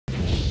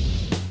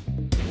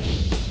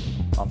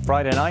On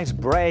Friday night,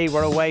 Bray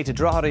were away to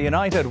Drogheda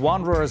United.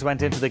 Wanderers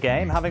went into the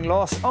game having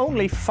lost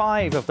only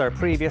 5 of their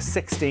previous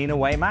 16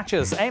 away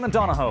matches. Eamon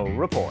Donohoe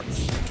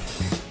reports.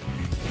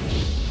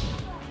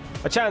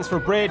 A chance for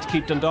Bray to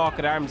keep Dundalk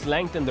at arm's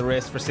length in the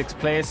race for 6th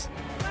place.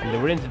 And they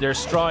were into their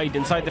stride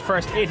inside the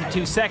first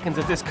 82 seconds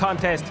of this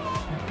contest.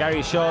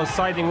 Gary Shaw's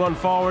sidling run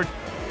forward.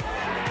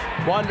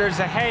 Wanderers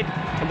ahead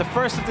in the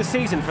first of the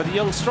season for the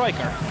young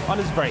striker on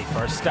his very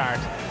first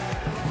start.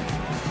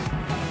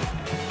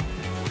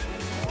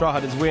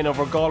 Drogheda's win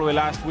over Galway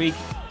last week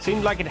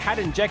seemed like it had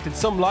injected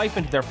some life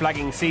into their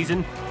flagging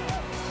season.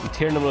 And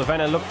Tiarnan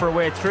Mulvenna looked for a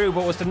way through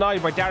but was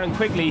denied by Darren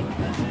Quigley,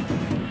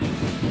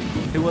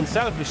 who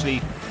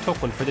unselfishly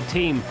took one for the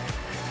team,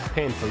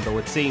 painful though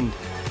it seemed.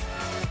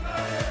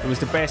 It was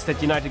the best that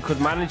United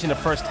could manage in a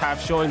first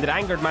half showing that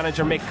angered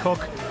manager Mick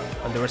Cook,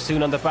 and they were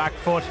soon on the back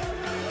foot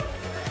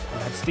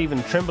and had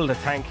Stephen Trimble to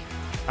thank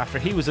after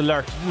he was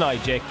alert to deny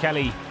Jake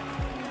Kelly.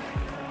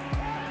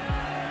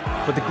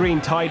 But the green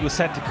tide was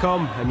set to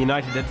come and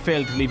United had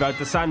failed to leave out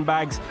the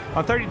sandbags.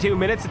 On 32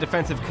 minutes, a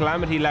defensive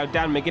calamity allowed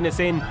Dan McGuinness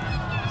in.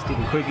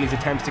 Stephen Quigley's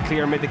attempts to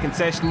clear made the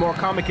concession more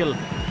comical,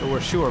 though we're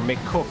sure Mick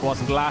Cook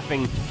wasn't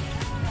laughing.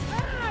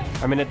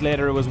 A minute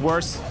later it was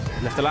worse,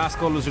 and if the last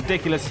goal was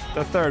ridiculous,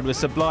 the third was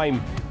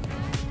sublime.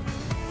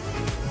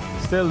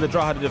 Still, the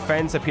Drogheda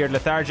defence appeared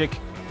lethargic,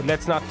 but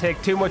let's not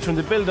take too much from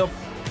the build-up,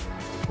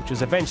 which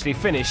was eventually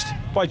finished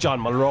by John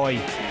Mulroy.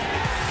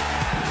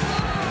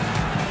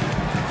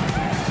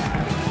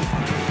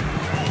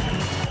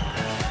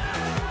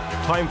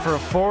 Time for a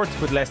fourth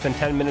with less than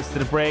 10 minutes to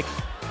the break.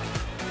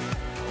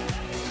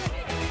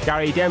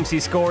 Gary Dempsey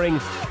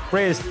scoring,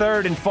 Bray's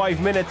third in 5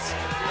 minutes,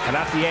 and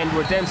at the end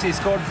where Dempsey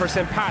scored for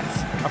St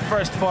Pat's, a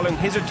first following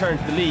his return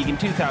to the league in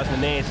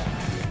 2008.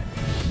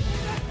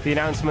 The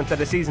announcement that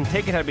a season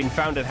ticket had been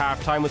found at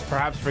half-time was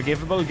perhaps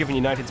forgivable given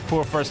United's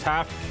poor first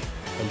half,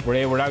 and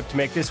Bray were out to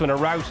make this one a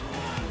rout.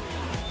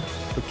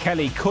 But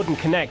Kelly couldn't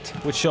connect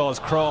with Shaw's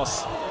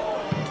cross.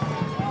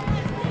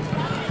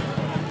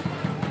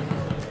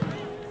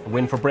 A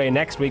win for Bray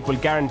next week will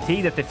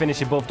guarantee that they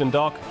finish above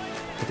Dundalk,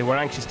 but they were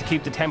anxious to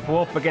keep the tempo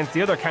up against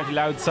the other County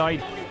Louth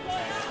side.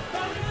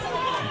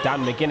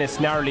 Dan McGuinness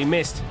narrowly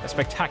missed a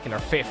spectacular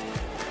 5th.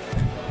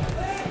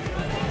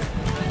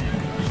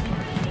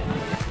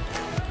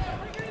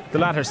 The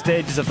latter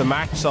stages of the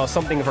match saw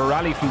something of a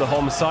rally from the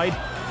home side,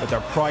 with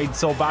their pride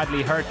so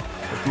badly hurt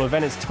that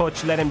Mulvenna's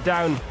touch let him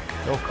down.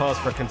 No cause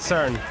for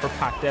concern for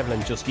Pat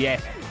Devlin just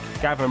yet.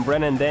 Gavin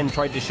Brennan then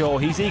tried to show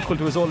he's equal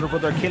to his older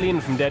brother Kieran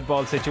from dead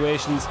ball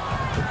situations,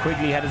 but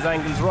Quigley had his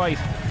angles right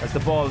as the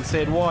ball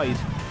stayed wide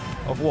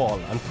of wall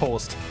and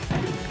post.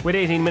 With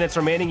 18 minutes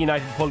remaining,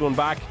 United pulled one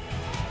back.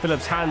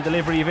 Phillips' hand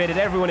delivery evaded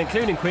everyone,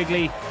 including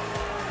Quigley.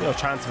 No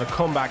chance of a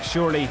comeback,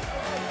 surely.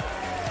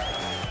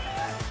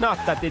 Not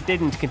that they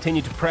didn't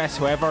continue to press,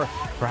 however.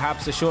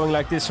 Perhaps a showing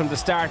like this from the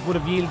start would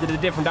have yielded a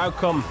different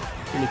outcome.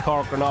 Only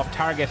Corcoran off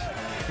target.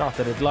 Not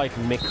that it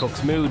lightened Mick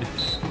Cook's mood.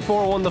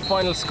 4-1 the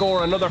final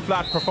score, another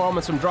flat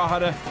performance from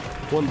Drogheda,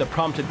 one that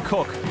prompted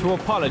Cook to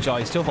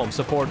apologise to home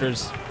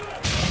supporters.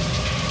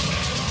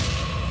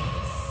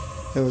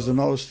 It was the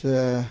most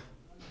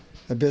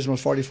abysmal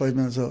 45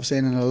 minutes I've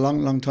seen in a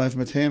long time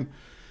from a team,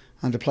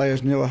 and the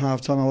players knew at half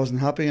time I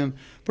wasn't happy.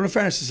 But in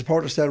fairness, the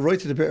supporters stayed right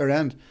to the bitter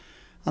end,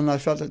 and I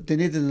felt that they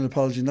needed an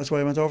apology, and that's why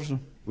I went over to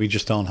them. We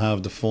just don't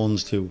have the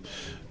funds to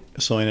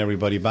sign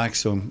everybody back,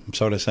 so I'm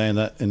sort of saying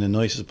that in the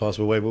nicest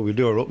possible way, but we'll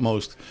do our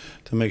utmost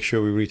to make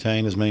sure we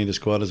retain as many of the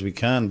squad as we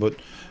can. But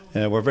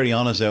we're very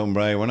honest out in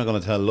Bray. We're not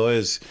going to tell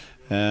lies.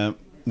 It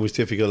was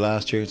difficult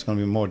last year, it's going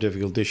to be more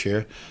difficult this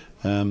year.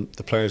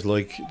 The players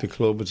like the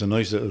club. It's a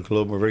nice little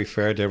club. We're very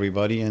fair to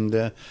everybody, and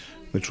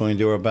we'll try and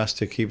do our best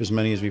to keep as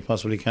many as we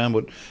possibly can.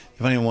 But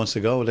if anyone wants to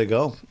go, they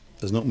go.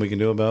 There's nothing we can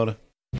do about it.